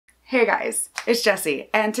Hey guys, it's Jessie,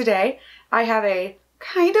 and today I have a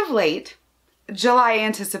kind of late July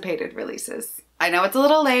anticipated releases. I know it's a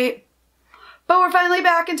little late, but we're finally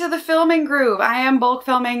back into the filming groove. I am bulk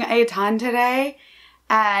filming a ton today,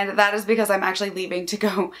 and that is because I'm actually leaving to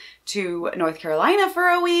go to North Carolina for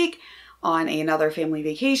a week on another family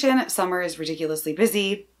vacation. Summer is ridiculously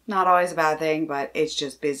busy. Not always a bad thing, but it's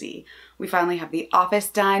just busy. We finally have the office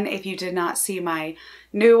done. If you did not see my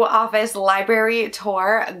new office library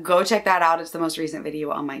tour, go check that out. It's the most recent video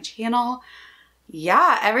on my channel.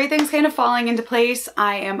 Yeah, everything's kind of falling into place.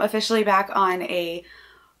 I am officially back on a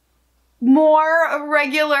more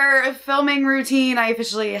regular filming routine. I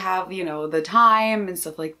officially have, you know, the time and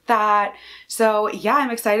stuff like that. So yeah,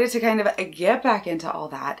 I'm excited to kind of get back into all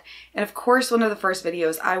that. And of course, one of the first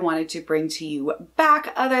videos I wanted to bring to you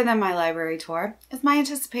back, other than my library tour, is my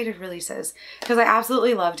anticipated releases. Because I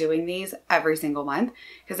absolutely love doing these every single month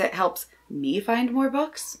because it helps me find more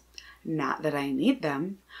books. Not that I need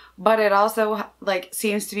them, but it also like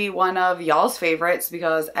seems to be one of y'all's favorites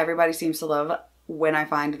because everybody seems to love when I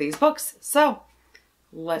find these books. So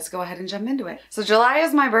let's go ahead and jump into it. So July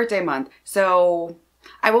is my birthday month, so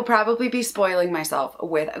I will probably be spoiling myself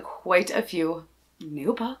with quite a few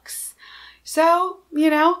new books. So, you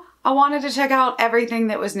know, I wanted to check out everything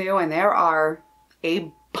that was new, and there are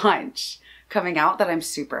a bunch coming out that I'm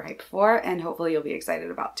super hyped for, and hopefully you'll be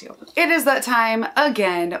excited about too. It is that time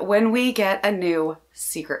again when we get a new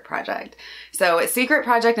secret project. So secret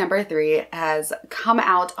project number 3 has come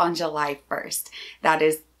out on July 1st. That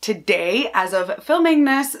is today as of filming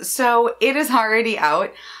this, so it is already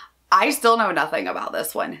out. I still know nothing about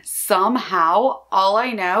this one. Somehow, all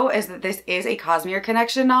I know is that this is a Cosmere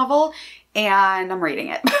Connection novel, and I'm reading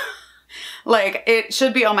it. Like, it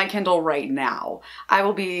should be on my Kindle right now. I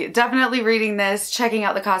will be definitely reading this, checking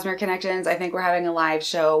out the Cosmere Connections. I think we're having a live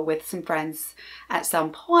show with some friends at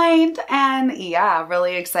some point, and yeah,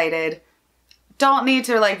 really excited. Don't need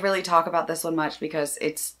to like really talk about this one much because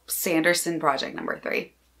it's Sanderson project number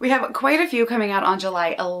 3. We have quite a few coming out on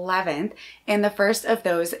July 11th, and the first of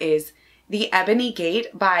those is The Ebony Gate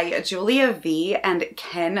by Julia V and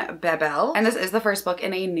Ken Bebel. And this is the first book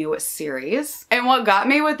in a new series. And what got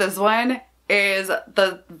me with this one is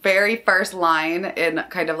the very first line in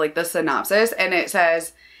kind of like the synopsis, and it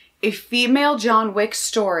says, "A female John Wick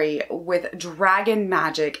story with dragon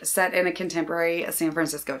magic set in a contemporary San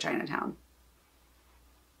Francisco Chinatown."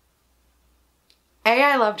 A,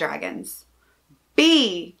 I love dragons.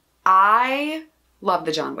 B, I love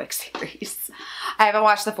the John Wick series. I haven't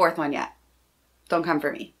watched the 4th one yet. Don't come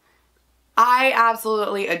for me. I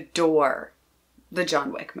absolutely adore the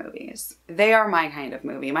John Wick movies. They are my kind of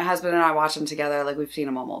movie. My husband and I watch them together. Like, we've seen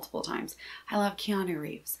them all multiple times. I love Keanu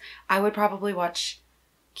Reeves. I would probably watch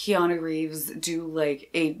Keanu Reeves do like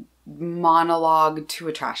a monologue to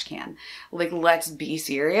a trash can. Like, let's be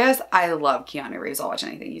serious. I love Keanu Reeves. I'll watch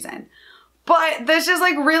anything he's in. But this just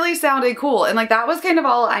like really sounded cool. And like that was kind of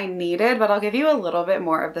all I needed, but I'll give you a little bit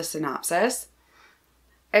more of the synopsis.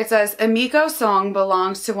 It says, Emiko Song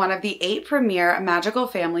belongs to one of the 8 premier magical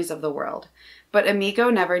families of the world, but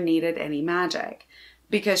Emiko never needed any magic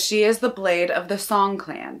because she is the blade of the Song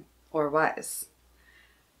clan, or was.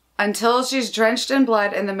 Until she's drenched in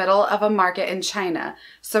blood in the middle of a market in China,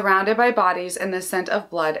 surrounded by bodies and the scent of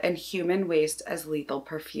blood and human waste as lethal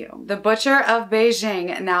perfume. The butcher of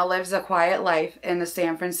Beijing now lives a quiet life in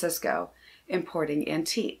San Francisco, importing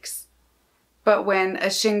antiques. But when a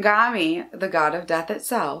Shingami, the god of death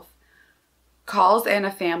itself, calls in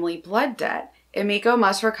a family blood debt, Emiko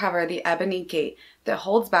must recover the Ebony Gate that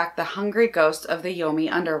holds back the hungry ghost of the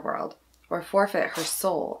Yomi underworld, or forfeit her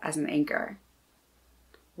soul as an anchor.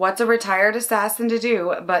 What's a retired assassin to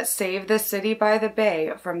do but save the city by the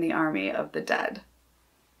bay from the army of the dead?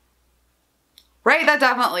 Right? That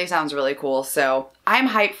definitely sounds really cool. So I'm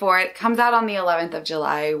hyped for it. Comes out on the 11th of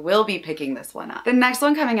July. We'll be picking this one up. The next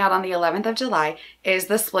one coming out on the 11th of July is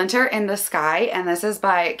The Splinter in the Sky, and this is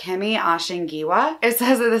by Kemi Ashingiwa. It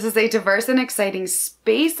says that this is a diverse and exciting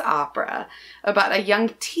space opera about a young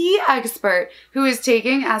tea expert who is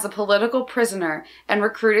taken as a political prisoner and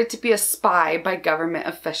recruited to be a spy by government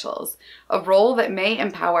officials, a role that may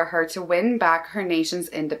empower her to win back her nation's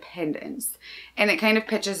independence. And it kind of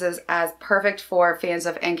pitches as perfect for fans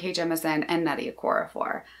of N.K. Jemisin and Nnedi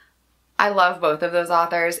Okorafor. I love both of those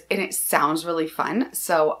authors, and it sounds really fun,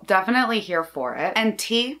 so definitely here for it. And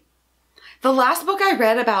tea. The last book I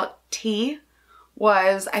read about tea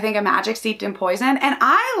was, I think, A Magic Steeped in Poison, and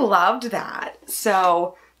I loved that.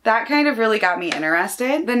 So that kind of really got me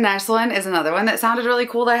interested. The next one is another one that sounded really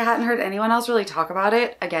cool that I hadn't heard anyone else really talk about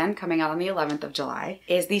it. Again, coming out on the 11th of July,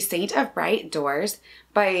 is The Saint of Bright Doors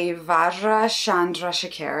by Vajra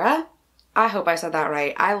Chandrasekhara. I hope I said that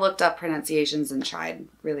right. I looked up pronunciations and tried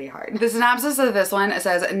really hard. The synopsis of this one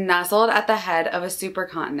says, nestled at the head of a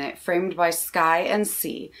supercontinent framed by sky and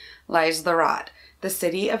sea lies the Rod, the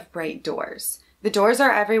city of bright doors. The doors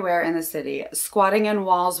are everywhere in the city, squatting in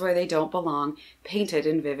walls where they don't belong, painted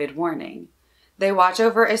in vivid warning. They watch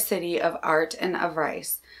over a city of art and of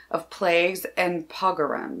vice, of plagues and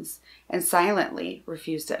pogroms, and silently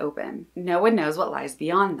refuse to open. No one knows what lies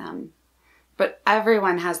beyond them. But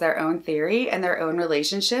everyone has their own theory and their own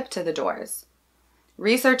relationship to the doors.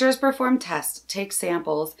 Researchers perform tests, take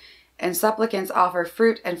samples, and supplicants offer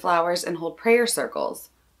fruit and flowers and hold prayer circles.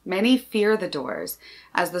 Many fear the doors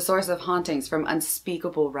as the source of hauntings from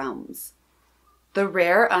unspeakable realms. The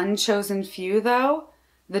rare, unchosen few, though,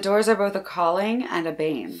 the doors are both a calling and a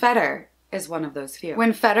bane. Feder is one of those few.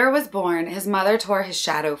 When Feder was born, his mother tore his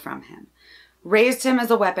shadow from him, raised him as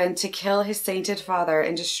a weapon to kill his sainted father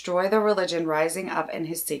and destroy the religion rising up in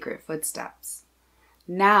his secret footsteps.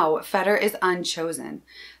 Now, Feder is unchosen,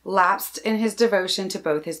 lapsed in his devotion to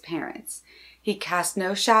both his parents. He casts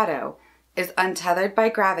no shadow, is untethered by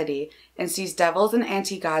gravity, and sees devils and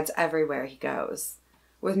anti-gods everywhere he goes.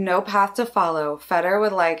 With no path to follow, Feder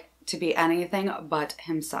would like to be anything but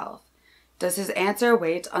himself. Does his answer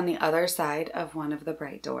wait on the other side of one of the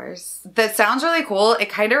bright doors? That sounds really cool. It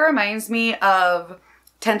kind of reminds me of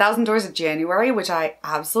 10,000 Doors of January, which I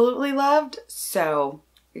absolutely loved. So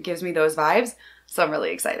it gives me those vibes. So I'm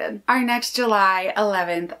really excited. Our next July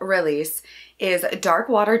 11th release is Dark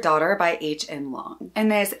Water Daughter by H.M. Long.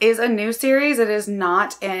 And this is a new series. It is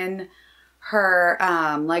not in her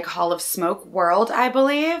like Hall of Smoke world, I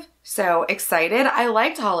believe. So excited. I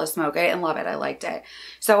liked Hall of Smoke. I didn't love it. I liked it.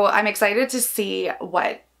 So I'm excited to see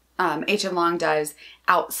what H.M. Long does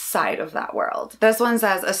outside of that world. This one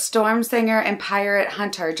says, a storm singer and pirate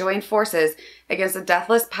hunter join forces against a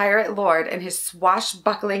deathless pirate lord in his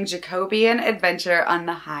swashbuckling Jacobean adventure on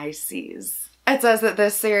the high seas. It says that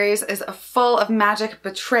this series is full of magic,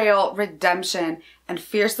 betrayal, redemption, and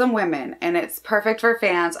fearsome women, and it's perfect for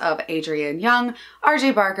fans of Adrienne Young,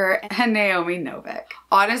 R.J. Barker, and Naomi Novik.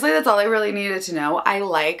 Honestly, that's all I really needed to know. I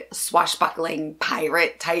like swashbuckling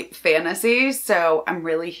pirate type fantasy, so I'm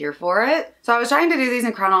really here for it. So I was trying to do these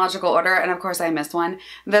in chronological order, and of course I missed one.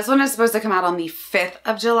 This one is supposed to come out on the 5th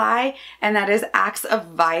of July, and that is Acts of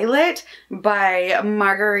Violet by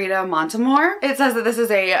Margarita Montemor. It says that this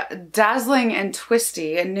is a dazzling and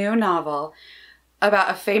twisty new novel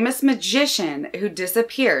about a famous magician who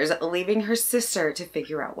disappears, leaving her sister to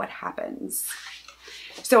figure out what happens.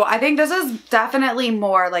 So I think this is definitely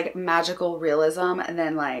more like magical realism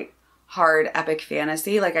than like hard epic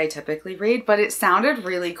fantasy like I typically read, but it sounded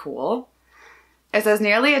really cool. It says,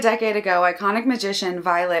 nearly a decade ago, iconic magician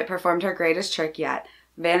Violet performed her greatest trick yet,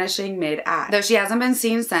 vanishing mid-act. Though she hasn't been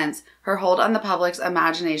seen since, her hold on the public's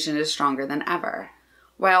imagination is stronger than ever.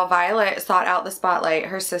 While Violet sought out the spotlight,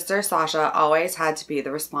 her sister Sasha always had to be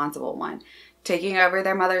the responsible one, taking over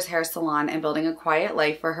their mother's hair salon and building a quiet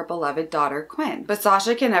life for her beloved daughter Quinn. But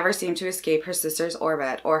Sasha can never seem to escape her sister's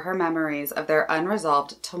orbit or her memories of their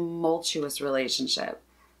unresolved, tumultuous relationship.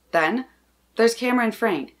 Then there's Cameron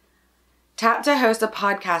Frank, tapped to host a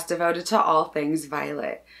podcast devoted to all things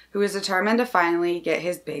Violet, who is determined to finally get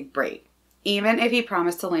his big break, even if he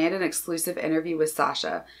promised to land an exclusive interview with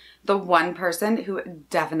Sasha, the one person who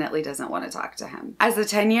definitely doesn't want to talk to him. As the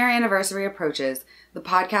 10-year anniversary approaches, the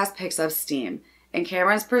podcast picks up steam, and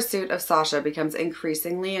Cameron's pursuit of Sasha becomes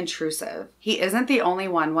increasingly intrusive. He isn't the only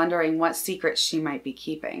one wondering what secrets she might be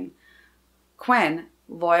keeping. Quinn,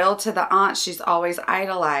 loyal to the aunt she's always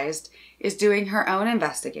idolized, is doing her own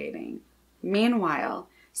investigating. Meanwhile,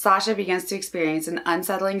 Sasha begins to experience an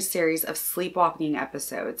unsettling series of sleepwalking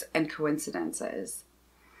episodes and coincidences,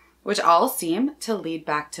 which all seem to lead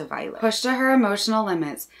back to Violet. Pushed to her emotional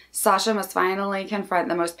limits, Sasha must finally confront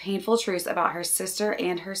the most painful truths about her sister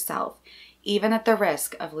and herself, even at the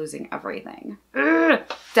risk of losing everything. Ugh.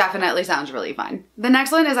 Definitely sounds really fun. The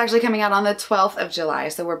next one is actually coming out on the 12th of July,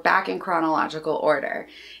 so we're back in chronological order.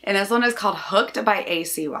 And this one is called Hooked by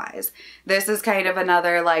A.C. Wise. This is kind of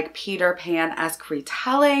another like Peter Pan-esque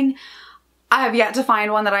retelling. I have yet to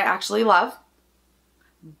find one that I actually love,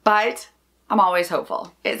 but I'm always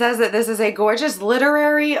hopeful. It says that this is a gorgeous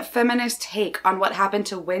literary feminist take on what happened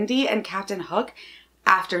to Wendy and Captain Hook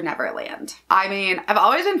after Neverland. I mean, I've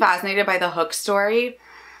always been fascinated by the Hook story,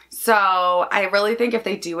 so I really think if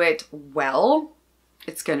they do it well,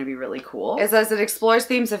 it's going to be really cool. It says it explores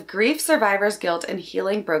themes of grief, survivor's guilt, and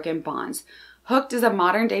healing broken bonds. Hooked is a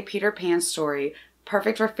modern-day Peter Pan story,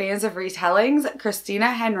 perfect for fans of retellings,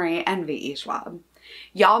 Christina Henry and V.E. Schwab.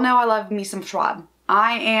 Y'all know I love me some Schwab.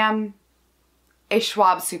 I am a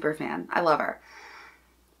Schwab super fan. I love her.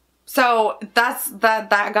 So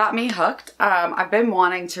that got me hooked. I've been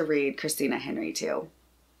wanting to read Christina Henry too.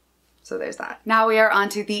 So there's that. Now we are on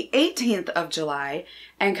to the 18th of July,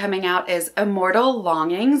 and coming out is Immortal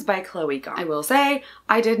Longings by Chloe Gong. I will say,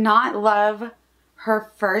 I did not love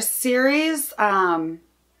her first series. Oh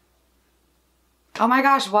my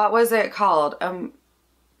gosh, what was it called? I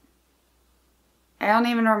don't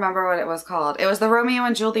even remember what it was called. It was the Romeo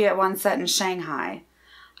and Juliet one set in Shanghai.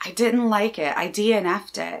 I didn't like it. I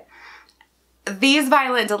DNF'd it. These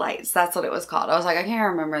Violent Delights, that's what it was called. I was like, I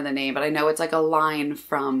can't remember the name, but I know it's like a line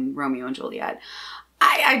from Romeo and Juliet.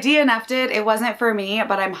 I DNF'd it. It wasn't for me,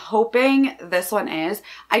 but I'm hoping this one is.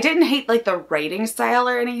 I didn't hate like the writing style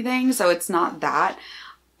or anything, so it's not that.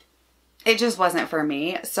 It just wasn't for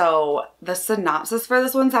me. So the synopsis for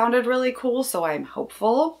this one sounded really cool, so I'm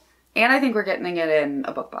hopeful. And I think we're getting it in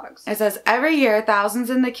a book box. It says, every year, thousands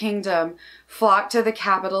in the kingdom flock to the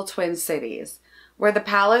capital Twin Cities, where the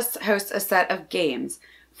palace hosts a set of games.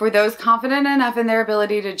 For those confident enough in their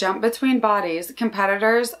ability to jump between bodies,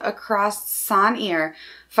 competitors across San-Ir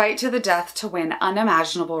fight to the death to win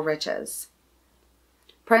unimaginable riches.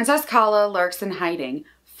 Princess Kala lurks in hiding.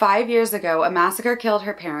 5 years ago, a massacre killed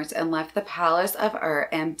her parents and left the palace of Ur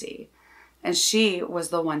empty. And she was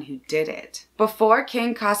the one who did it. Before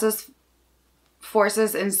King Kasa's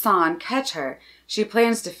forces in San catch her, she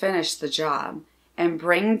plans to finish the job and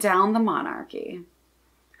bring down the monarchy.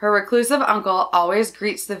 Her reclusive uncle always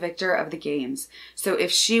greets the victor of the games, so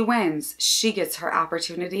if she wins, she gets her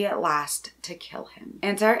opportunity at last to kill him.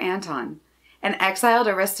 Enter Anton, an exiled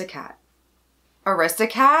aristocrat.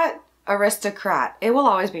 Aristocrat? Aristocrat. It will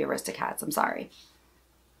always be aristocrats, I'm sorry.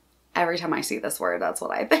 Every time I see this word, that's what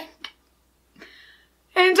I think.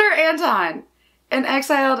 Enter Anton, an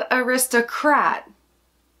exiled aristocrat.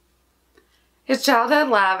 His childhood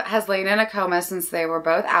love has lain in a coma since they were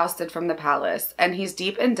both ousted from the palace, and he's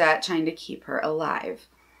deep in debt trying to keep her alive.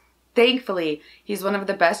 Thankfully, he's one of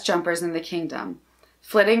the best jumpers in the kingdom,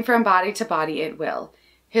 flitting from body to body at will.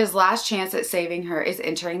 His last chance at saving her is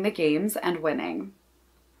entering the games and winning.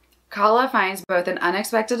 Kala finds both an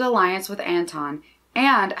unexpected alliance with Anton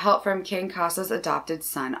and help from King Kasa's adopted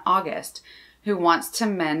son, August, who wants to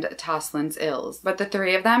mend Toslin's ills. But the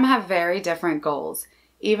three of them have very different goals,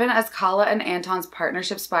 even as Kala and Anton's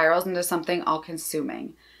partnership spirals into something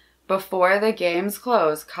all-consuming. Before the games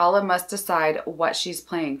close, Kala must decide what she's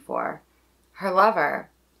playing for, her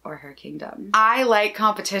lover or her kingdom. I like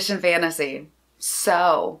competition fantasy,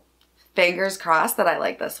 so fingers crossed that I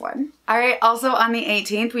like this one. All right, also on the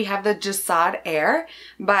 18th, we have the Jasad Heir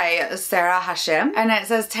by Sarah Hashim, and it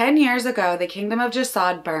says, 10 years ago, the kingdom of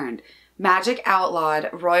Jasad burned, magic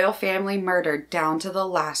outlawed, royal family murdered down to the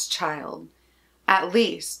last child. At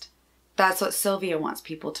least, that's what Sylvia wants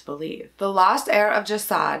people to believe. The lost heir of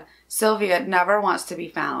Jasad, Sylvia never wants to be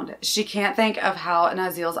found. She can't think of how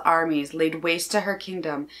Nazil's armies laid waste to her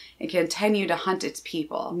kingdom and continue to hunt its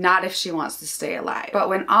people. Not if she wants to stay alive. But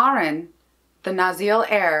when Aaron, the Nazil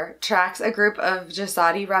heir, tracks a group of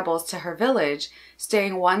Jasadi rebels to her village,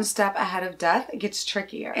 staying one step ahead of death gets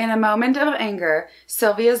trickier. In a moment of anger,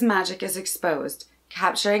 Sylvia's magic is exposed,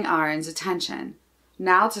 capturing Aaron's attention.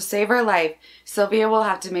 Now, to save her life, Sylvia will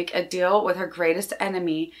have to make a deal with her greatest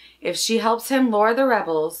enemy. If she helps him lure the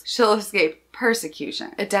rebels, she'll escape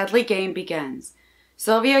persecution. A deadly game begins.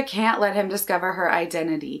 Sylvia can't let him discover her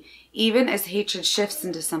identity, even as hatred shifts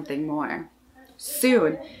into something more.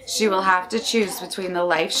 Soon, she will have to choose between the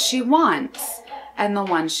life she wants and the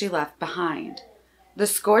one she left behind. The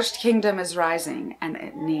Scorched Kingdom is rising, and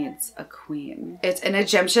it needs a queen. It's an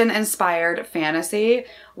Egyptian-inspired fantasy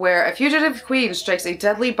where a fugitive queen strikes a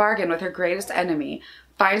deadly bargain with her greatest enemy,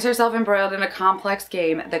 finds herself embroiled in a complex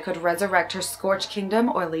game that could resurrect her Scorched Kingdom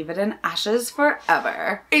or leave it in ashes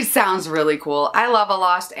forever. It sounds really cool. I love a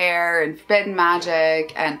lost heir and forbidden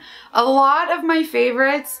magic, and a lot of my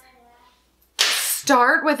favorites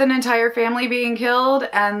start with an entire family being killed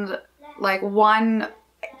and like one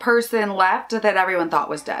person left that everyone thought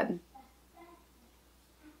was dead.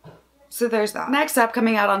 So there's that. Next up,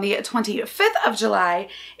 coming out on the 25th of July,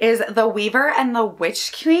 is The Weaver and the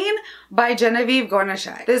Witch Queen by Genevieve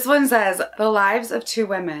Gornacek. This one says, the lives of two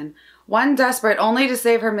women, one desperate only to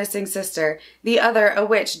save her missing sister, the other a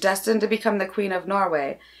witch destined to become the Queen of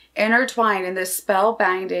Norway, intertwined in this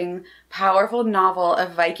spellbinding, powerful novel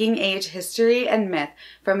of Viking Age history and myth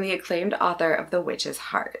from the acclaimed author of The Witch's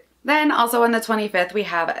Heart. Then also on the 25th, we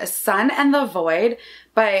have Sun and the Void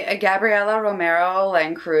by Gabriela Romero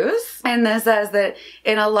Lancruz. And this says that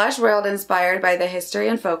in a lush world inspired by the history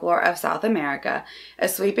and folklore of South America, a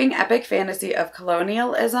sweeping epic fantasy of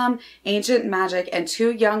colonialism, ancient magic, and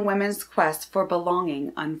two young women's quest for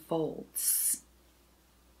belonging unfolds.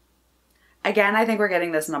 Again, I think we're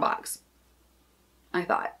getting this in a box. I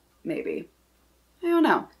thought, maybe. I don't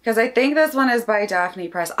know. Because I think this one is by Daphne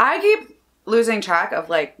Press. I keep losing track of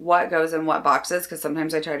like what goes in what boxes because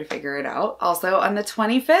sometimes I try to figure it out. Also on the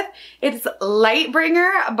 25th, it's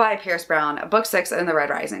Lightbringer by Pierce Brown, book 6 in the Red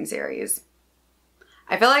Rising series.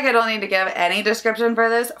 I feel like I don't need to give any description for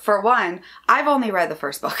this. For one, I've only read the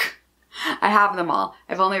first book. I have them all.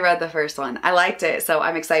 I've only read the first one. I liked it, so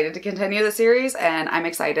I'm excited to continue the series, and I'm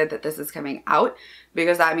excited that this is coming out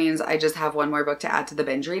because that means I just have one more book to add to the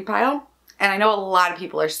binge read pile. And I know a lot of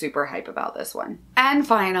people are super hype about this one. And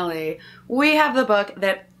finally, we have the book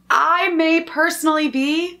that I may personally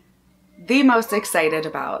be the most excited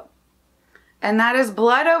about. And that is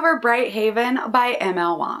Blood Over Bright Haven by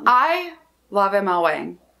M.L. Wang. I love M.L.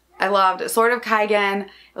 Wang. I loved Sword of Kaigen. It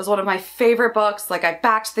was one of my favorite books. Like I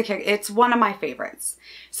backed the kick. It's one of my favorites.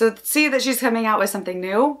 So to see that she's coming out with something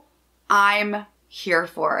new, I'm here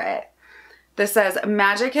for it. This says,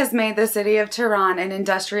 magic has made the city of Tehran an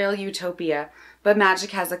industrial utopia, but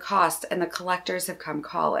magic has a cost and the collectors have come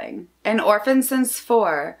calling. An orphan since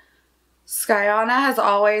 4, Skyana has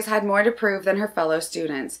always had more to prove than her fellow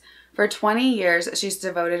students. For 20 years, she's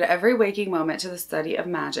devoted every waking moment to the study of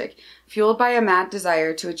magic, fueled by a mad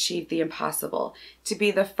desire to achieve the impossible, to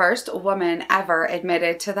be the first woman ever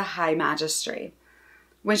admitted to the high magistry.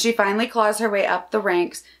 When she finally claws her way up the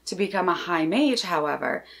ranks to become a high mage,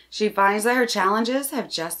 however, she finds that her challenges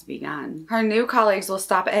have just begun. Her new colleagues will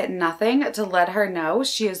stop at nothing to let her know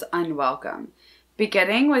she is unwelcome,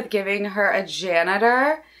 beginning with giving her a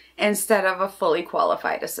janitor instead of a fully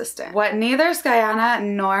qualified assistant. What neither Skyana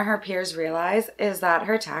nor her peers realize is that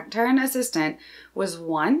her taciturn assistant was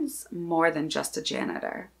once more than just a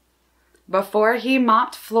janitor. Before he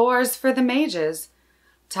mopped floors for the mages,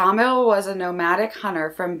 Tamil was a nomadic hunter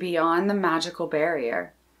from beyond the magical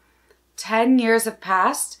barrier. 10 years have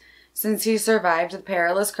passed since he survived the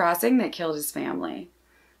perilous crossing that killed his family.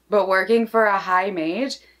 But working for a high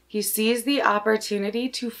mage, he seized the opportunity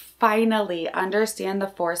to finally understand the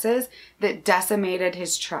forces that decimated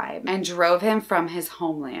his tribe and drove him from his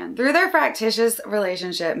homeland. Through their fractious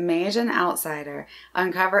relationship, mage and outsider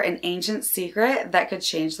uncover an ancient secret that could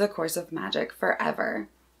change the course of magic forever,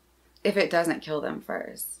 if it doesn't kill them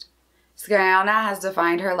first. Skyana has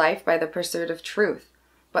defined her life by the pursuit of truth,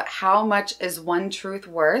 but how much is one truth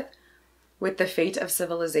worth with the fate of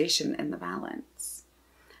civilization in the balance?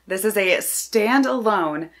 This is a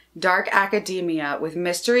standalone dark academia with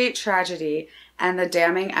mystery, tragedy, and the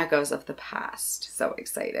damning echoes of the past. So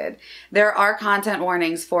excited. There are content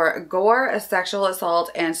warnings for gore, sexual assault,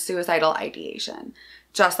 and suicidal ideation.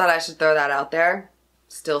 Just thought I should throw that out there.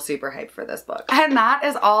 Still super hyped for this book. And that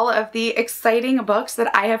is all of the exciting books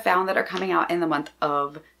that I have found that are coming out in the month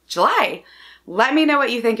of July. Let me know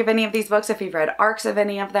what you think of any of these books, if you've read arcs of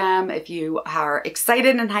any of them, if you are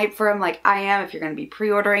excited and hyped for them like I am, if you're going to be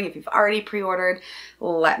pre-ordering, if you've already pre-ordered,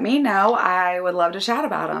 let me know. I would love to chat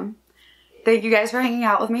about them. Thank you guys for hanging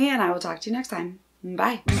out with me, and I will talk to you next time.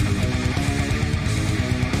 Bye.